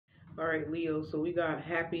All right, Leo. So we got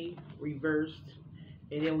happy reversed,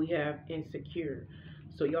 and then we have insecure.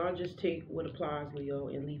 So y'all just take what applies, Leo,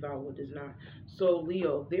 and leave out what does not. So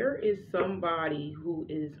Leo, there is somebody who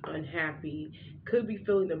is unhappy, could be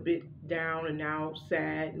feeling a bit down and out,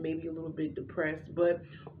 sad, maybe a little bit depressed. But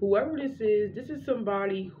whoever this is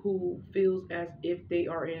somebody who feels as if they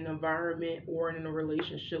are in an environment or in a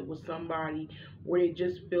relationship with somebody where they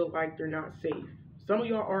just feel like they're not safe. Some of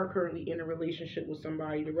y'all are currently in a relationship with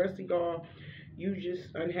somebody. The rest of y'all, you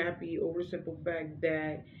just unhappy over simple fact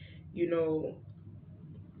that, you know,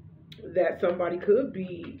 that somebody could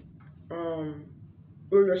be, um,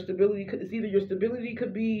 or your stability could, it's either your stability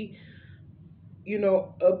could be,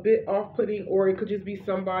 a bit off putting, or it could just be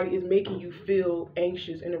somebody is making you feel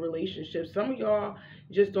anxious in a relationship. Some of y'all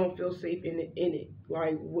just don't feel safe in it.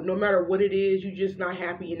 Like, no matter what it is, you just not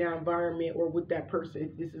happy in that environment or with that person,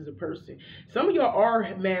 if this is a person. Some of y'all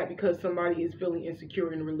are mad because somebody is feeling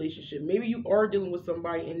insecure in a relationship. Maybe you are dealing with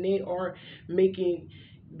somebody and they are making,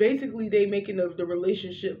 basically, they making the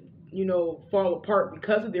relationship fall apart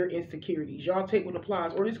because of their insecurities. Y'all take what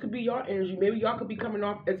applies. Or this could be y'all energy. Maybe y'all could be coming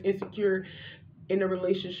off as insecure in a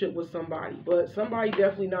relationship with somebody, but somebody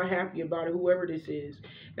definitely not happy about it, whoever this is.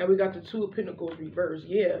 Now we got the Two of Pentacles reversed.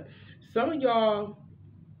 Yeah, some of y'all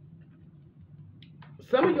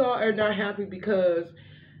are not happy because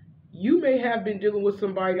you may have been dealing with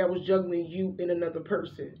somebody that was juggling you and another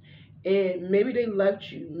person, and maybe they left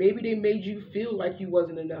you, maybe they made you feel like you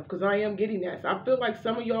wasn't enough, because I am getting that. So I feel like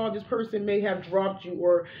some of y'all, this person may have dropped you,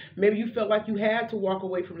 or maybe you felt like you had to walk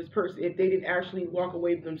away from this person if they didn't actually walk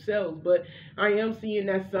away themselves. But I am seeing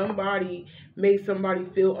that somebody made somebody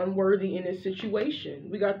feel unworthy in this situation.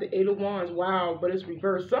 We got the Eight of Wands. Wow, but it's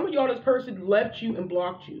reversed. Some of y'all, this person left you and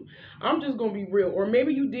blocked you. I'm just gonna be real. Or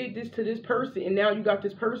maybe you did this to this person and now you got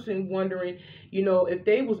this person wondering, if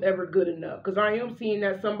they was ever good enough. Because I am seeing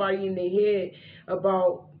that somebody in their head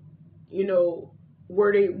about,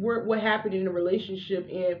 what happened in the relationship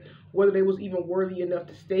and whether they was even worthy enough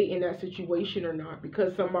to stay in that situation or not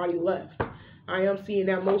because somebody left. I am seeing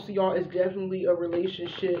that most of y'all is definitely a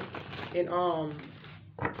relationship, and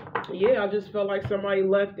yeah, I just felt like somebody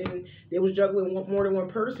left and they was juggling more than one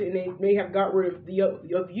person, and they may have got rid of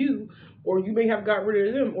you, or you may have got rid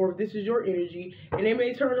of them, or if this is your energy, and they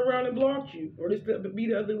may turn around and block you, or this could be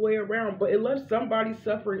the other way around. But it left somebody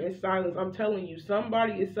suffering in silence. I'm telling you,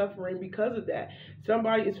 somebody is suffering because of that.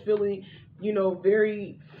 Somebody is feeling,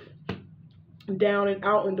 very down and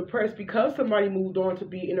out and depressed because somebody moved on to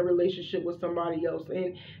be in a relationship with somebody else,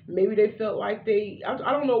 and maybe they felt like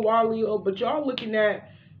I don't know why, Leo, but y'all looking at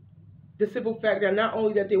the simple fact that not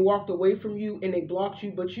only that they walked away from you and they blocked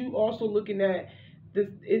you, but you also looking at this.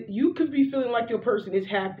 You could be feeling like your person is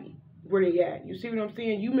happy where they at. You see what I'm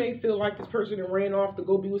saying? You may feel like this person ran off to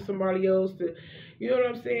go be with somebody else, to, you know what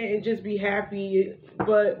I'm saying, and just be happy.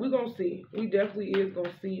 But we're gonna see. We definitely is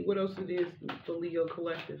gonna see what else it is for Leo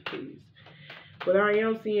collective, please. But I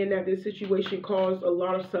am seeing that this situation caused a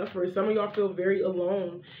lot of suffering. Some of y'all feel very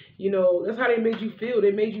alone. That's how they made you feel. They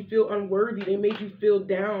made you feel unworthy. They made you feel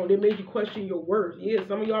down. They made you question your worth. Yeah,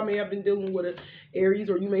 some of y'all may have been dealing with an Aries,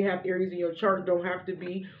 or you may have Aries in your chart. Don't have to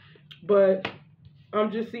be. But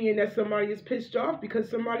I'm just seeing that somebody is pissed off because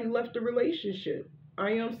somebody left the relationship.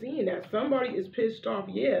 I am seeing that. Somebody is pissed off.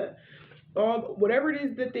 Yeah. Whatever it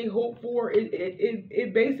is that they hope for,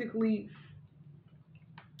 it basically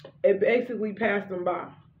passed them by.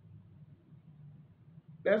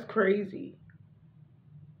 That's crazy.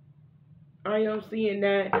 I am seeing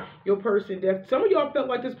that your person, some of y'all felt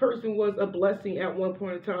like this person was a blessing at one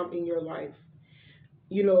point in time in your life.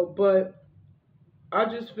 But I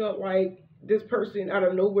just felt like this person out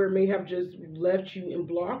of nowhere may have just left you and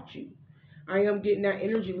blocked you. I am getting that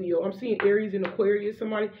energy, Leo. I'm seeing Aries and Aquarius.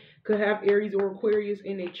 Somebody could have Aries or Aquarius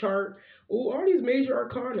in their chart. Oh, all these major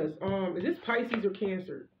arcanas. Is this Pisces or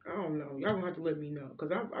Cancer? I don't know. Y'all gonna have to let me know,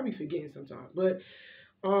 because I be forgetting sometimes. But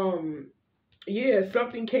yeah,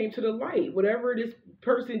 something came to the light. Whatever this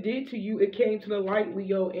person did to you, it came to the light,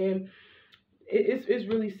 Leo, and it's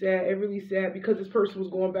really sad. It's really sad because this person was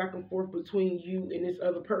going back and forth between you and this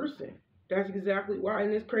other person. That's exactly why,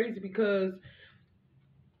 and it's crazy because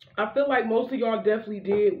I feel like most of y'all definitely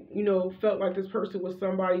did, felt like this person was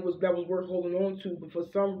somebody that was worth holding on to, but for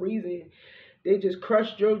some reason, they just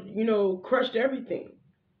crushed crushed everything.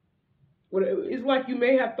 It's like you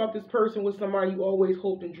may have thought this person was somebody you always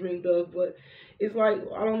hoped and dreamed of, but it's like,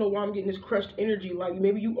 I don't know why I'm getting this crushed energy. Like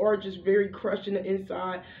maybe you are just very crushed in the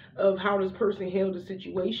inside of how this person handled the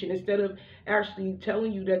situation. Instead of actually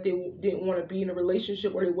telling you that they didn't want to be in a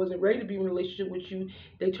relationship or they wasn't ready to be in a relationship with you,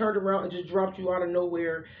 they turned around and just dropped you out of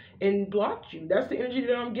nowhere and blocked you. That's the energy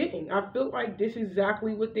that I'm getting. I feel like this is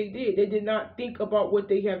exactly what they did. They did not think about what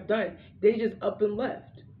they have done. They just up and left.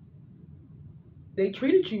 They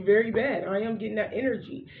treated you very bad. I am getting that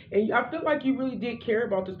energy. And I feel like you really did care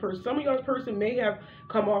about this person. Some of y'all's person may have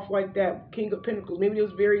come off like that King of Pentacles. Maybe they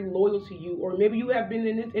was very loyal to you. Or maybe you have been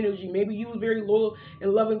in this energy. Maybe you was very loyal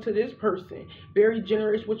and loving to this person. Very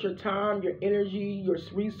generous with your time, your energy, your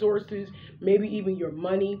resources, maybe even your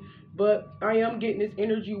money. But I am getting this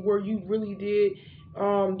energy where you really did,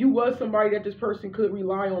 you was somebody that this person could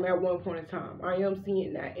rely on at one point in time. I am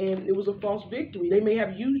seeing that. And it was a false victory. They may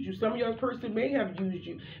have used you. Some of y'all's person may have used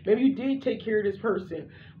you. Maybe you did take care of this person,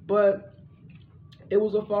 but it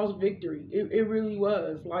was a false victory. It really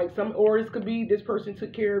was. Like or this could be this person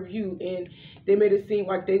took care of you and they made it seem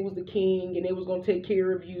like they was the king and they was gonna take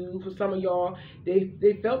care of you. For some of y'all, they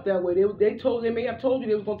felt that way. They may have told you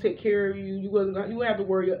they was gonna take care of you. You wouldn't have to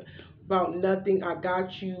worry about nothing. I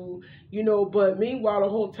got you, but meanwhile the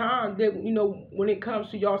whole time that, when it comes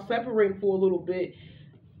to y'all separating for a little bit,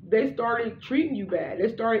 they started treating you bad.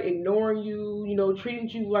 They started ignoring you, treating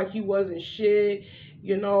you like you wasn't shit,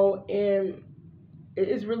 and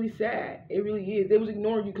it's really sad. It really is. They was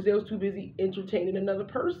ignoring you because they was too busy entertaining another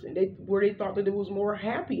person. Where they thought that it was more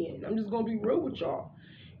happy in. I'm just gonna be real with y'all,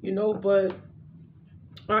 but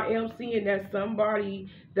I am seeing that somebody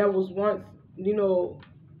that was once,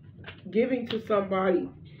 giving to somebody,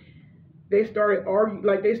 they started arguing,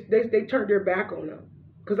 like they turned their back on them.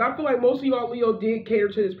 Because I feel like most of y'all Leo did cater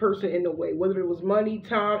to this person in a way, whether it was money,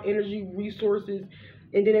 time, energy, resources,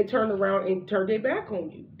 and then they turned around and turned their back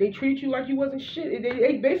on you. They treated you like you wasn't shit.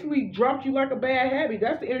 They basically dropped you like a bad habit.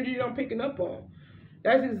 That's the energy that I'm picking up on.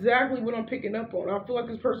 That's exactly what I'm picking up on. I feel like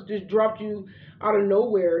this person just dropped you out of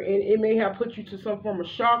nowhere, and it may have put you to some form of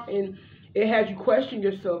shock, and it had you question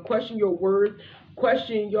yourself, question your worth,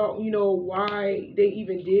 question y'all, why they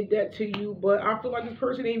even did that to you. But I feel like this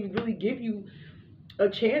person didn't even really give you a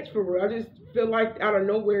chance for real. I just feel like out of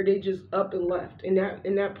nowhere they just up and left, and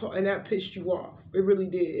that pissed you off. It really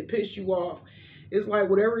did. It pissed you off. It's like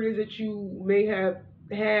whatever it is that you may have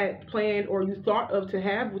had planned or you thought of to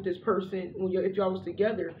have with this person if y'all was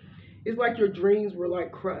together, it's like your dreams were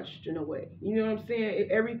like crushed in a way. You know what I'm saying?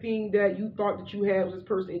 Everything that you thought that you had with this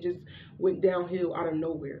person, it just went downhill out of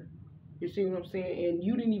nowhere. You see what I'm saying? And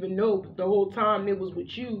you didn't even know the whole time it was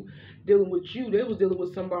with you, dealing with you. They was dealing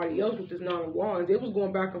with somebody else with this Nine of Wands. They was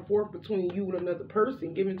going back and forth between you and another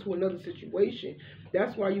person, giving to another situation.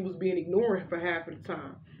 That's why you was being ignored for half of the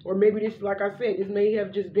time. Or maybe this, like I said, this may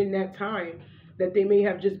have just been that time that they may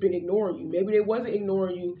have just been ignoring you. Maybe they wasn't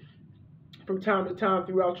ignoring you from time to time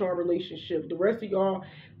throughout your relationship. The rest of y'all,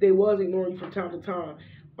 they was ignoring you from time to time.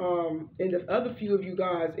 And the other few of you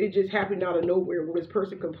guys, it just happened out of nowhere where this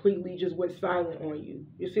person completely just went silent on you.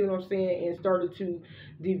 You see what I'm saying? And started to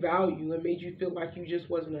devalue you and made you feel like you just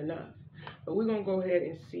wasn't enough. But we're going to go ahead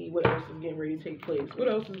and see what else is getting ready to take place. What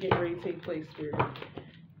else is getting ready to take place, Spirit?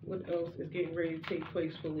 What else is getting ready to take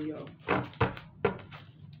place for Leo? That's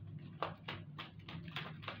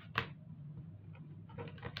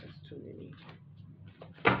too many.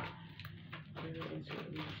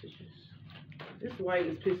 This light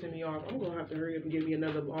is pissing me off. I'm going to have to hurry up and give me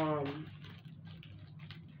another, what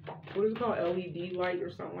is it called? LED light or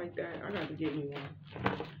something like that. I got to get me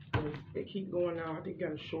one. They keep going out. I think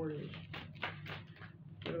got a shortage.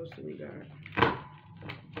 What else do we got?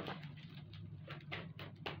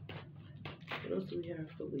 What else do we have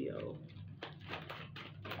for Leo?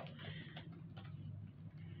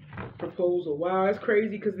 Proposal. Wow, that's crazy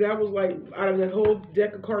because that was like, out of that whole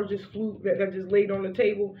deck of cards just flew, that just laid on the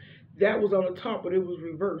table, that was on the top, but it was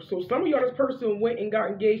reversed. So some of y'all, this person went and got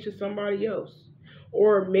engaged to somebody else.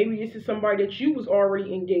 Or maybe this is somebody that you was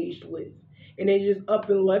already engaged with, and they just up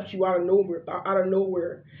and left you out of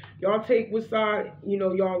nowhere. Y'all take what side,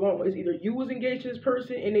 y'all on. It's either you was engaged to this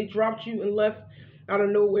person and they dropped you and left out of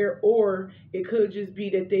nowhere, or it could just be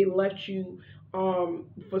that they left you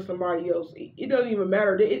for somebody else. It doesn't even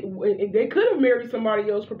matter. They could have married somebody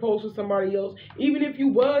else, proposed to somebody else, even if you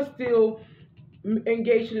was still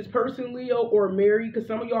engaged to this person, Leo, or married, because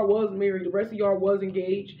some of y'all was married, the rest of y'all was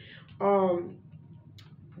engaged.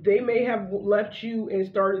 They may have left you and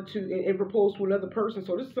started to and proposed to another person.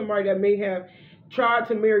 So this is somebody that may have tried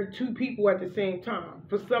to marry 2 people at the same time.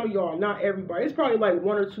 For some of y'all, not everybody. It's probably like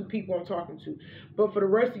 1 or 2 people I'm talking to. But for the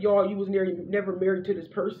rest of y'all, you was never married to this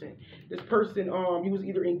person. This person, you was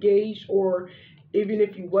either engaged, or even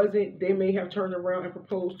if you wasn't, they may have turned around and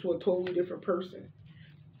proposed to a totally different person.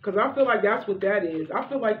 Because I feel like that's what that is. I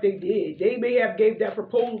feel like they did. They may have gave that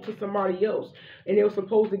proposal to somebody else, and they were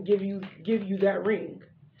supposed to give you that ring.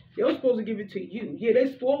 They were supposed to give it to you. Yeah,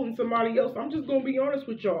 they spoiling somebody else. I'm just going to be honest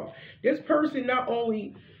with y'all. This person not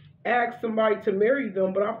only asked somebody to marry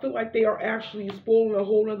them, but I feel like they are actually spoiling a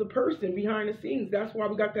whole other person behind the scenes. That's why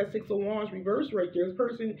we got that 6 of Wands reverse right there. This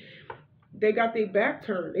person, they got their back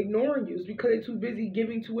turned, ignoring you. It's because they're too busy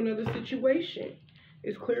giving to another situation.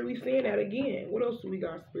 It's clearly saying that again. What else do we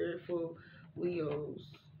got, Spirit, for Leos?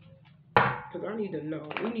 Because I need to know.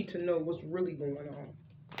 We need to know what's really going on.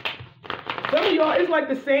 Some of y'all, it's like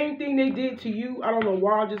the same thing they did to you. I don't know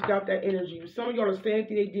why I just got that energy. Some of y'all, the same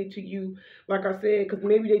thing they did to you, like I said, because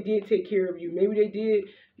maybe they did take care of you. Maybe they did,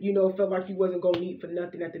 you know, felt like you wasn't going to need for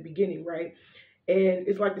nothing at the beginning, right? And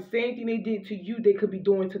it's like the same thing they did to you, they could be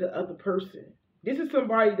doing to the other person. This is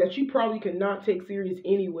somebody that you probably cannot take serious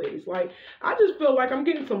anyways. Like, I just feel like I'm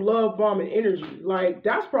getting some love bombing energy. Like,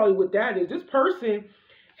 that's probably what that is. This person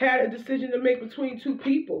had a decision to make between 2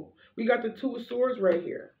 people. We got the 2 of Swords right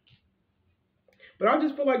here. But I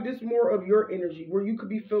just feel like this is more of your energy, where you could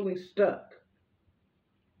be feeling stuck.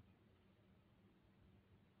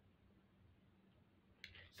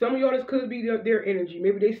 Some of y'all, this could be their energy.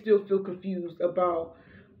 Maybe they still feel confused about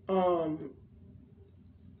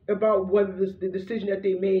whether the decision that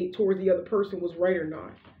they made towards the other person was right or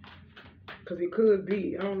not. Because it could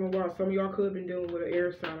be. I don't know why. Some of y'all could have been dealing with an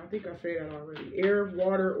air sign. I think I said that already. Air,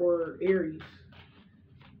 water, or Aries.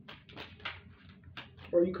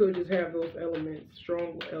 Or you could just have those elements,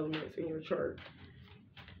 strong elements in your chart.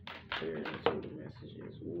 There's all the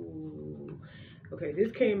messages. Ooh. Okay,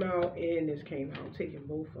 this came out and this came out. I'm taking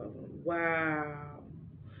both of them. Wow.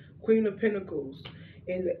 Queen of Pentacles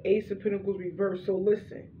and the Ace of Pentacles reversed. So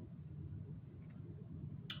listen.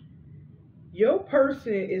 Your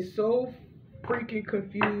person is so freaking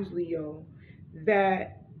confused, Leo,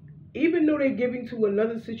 that even though they're giving to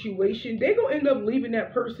another situation, they're going to end up leaving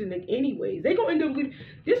that person anyways. They're going to end up leaving.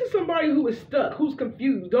 This is somebody who is stuck, who's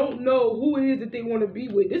confused, don't know who it is that they want to be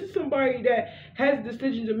with. This is somebody that has a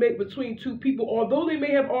decision to make between 2 people, although they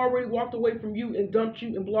may have already walked away from you and dumped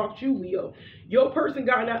you and blocked you, Leo. Your person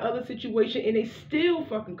got in that other situation and they still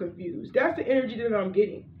fucking confused. That's the energy that I'm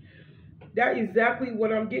getting. That's exactly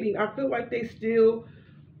what I'm getting. I feel like they still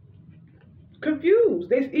confused.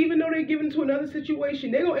 Even though they're given to another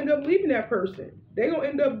situation, they're going to end up leaving that person. They're going to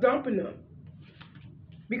end up dumping them.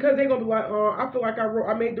 Because they're going to be like, oh, I feel like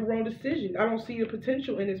I made the wrong decision. I don't see the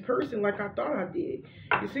potential in this person like I thought I did.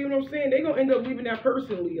 You see what I'm saying? They're going to end up leaving that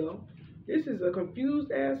person, Leo. This is a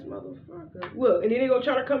confused ass motherfucker. Look, and then they're going to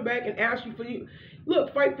try to come back and ask you for you.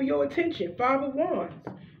 Look, fight for your attention. 5 of Wands.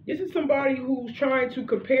 This is somebody who's trying to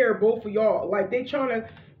compare both of y'all. Like, they trying to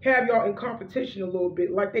have y'all in competition a little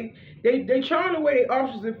bit. Like, they trying to weigh their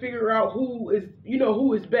options and figure out who is, you know,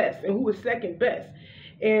 who is best and who is second best.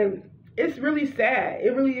 And it's really sad.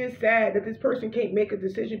 It really is sad that this person can't make a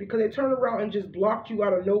decision because they turn around and just blocked you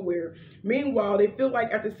out of nowhere. Meanwhile, they feel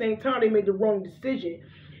like at the same time they made the wrong decision.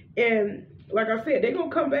 And like I said, they're going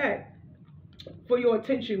to come back for your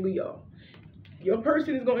attention, Leo. Your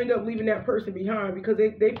person is going to end up leaving that person behind because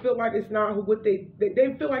they feel like it's not what they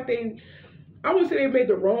feel like I wouldn't say they made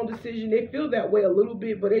the wrong decision. They feel that way a little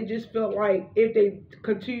bit, but they just felt like if they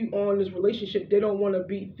continue on this relationship, they don't want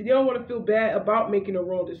to feel bad about making a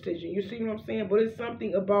wrong decision. You see what I'm saying? But it's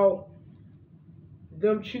something about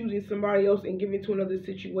them choosing somebody else and giving to another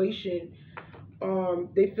situation.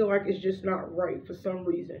 They feel like it's just not right for some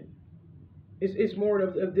reason. It's more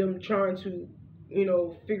of them trying to, you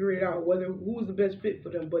know, figure it out who is the best fit for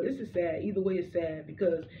them. But this is sad. Either way, it's sad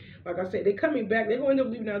because, like I said, they're coming back. They're going to end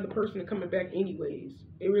up leaving the other person and coming back anyways.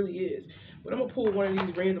 It really is. But I'm going to pull one of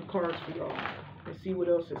these random cards for y'all and see what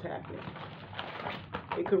else is happening.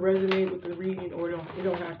 It could resonate with the reading or it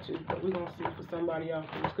don't have to. But we're going to see for somebody else.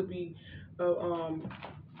 This could be a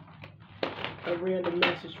random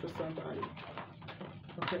message for somebody.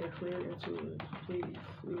 Okay, clear into it. Please.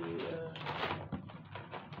 We need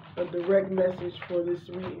a direct message for this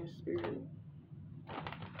reading, Spirit.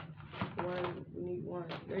 We need one.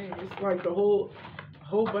 Man, it's like the whole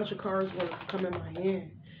bunch of cards want to come in my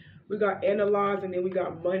hand. We got analyze and then we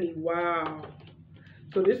got money. Wow.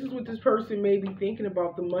 So this is what this person may be thinking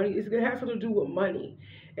about, the money. It has something to do with money.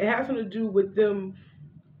 It has something to do with them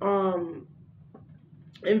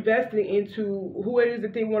investing into who it is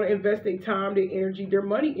that they want to invest their time, their energy, their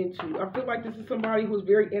money into. I feel like this is somebody who's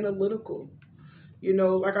very analytical. You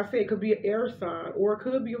know, like I said, it could be an air sign or it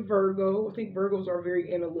could be a Virgo. I think Virgos are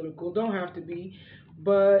very analytical. Don't have to be,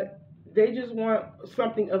 but they just want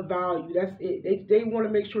something of value. That's it. They want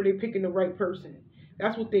to make sure they're picking the right person.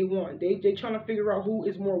 That's what they want. They trying to figure out who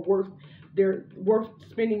is more worth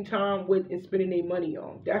spending time with and spending their money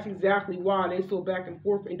on. That's exactly why they so back and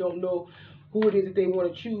forth and don't know who it is that they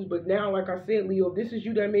want to choose. But now, like I said, Leo, this is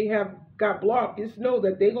you that may have got blocked. Just know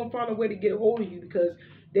that they're gonna find a way to get a hold of you because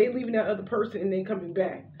they leaving that other person and then coming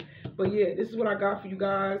back. But yeah, this is what I got for you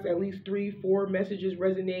guys. At least 3-4 messages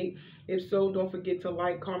resonate. If so, don't forget to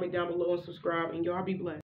like, comment down below, and subscribe. And y'all be blessed.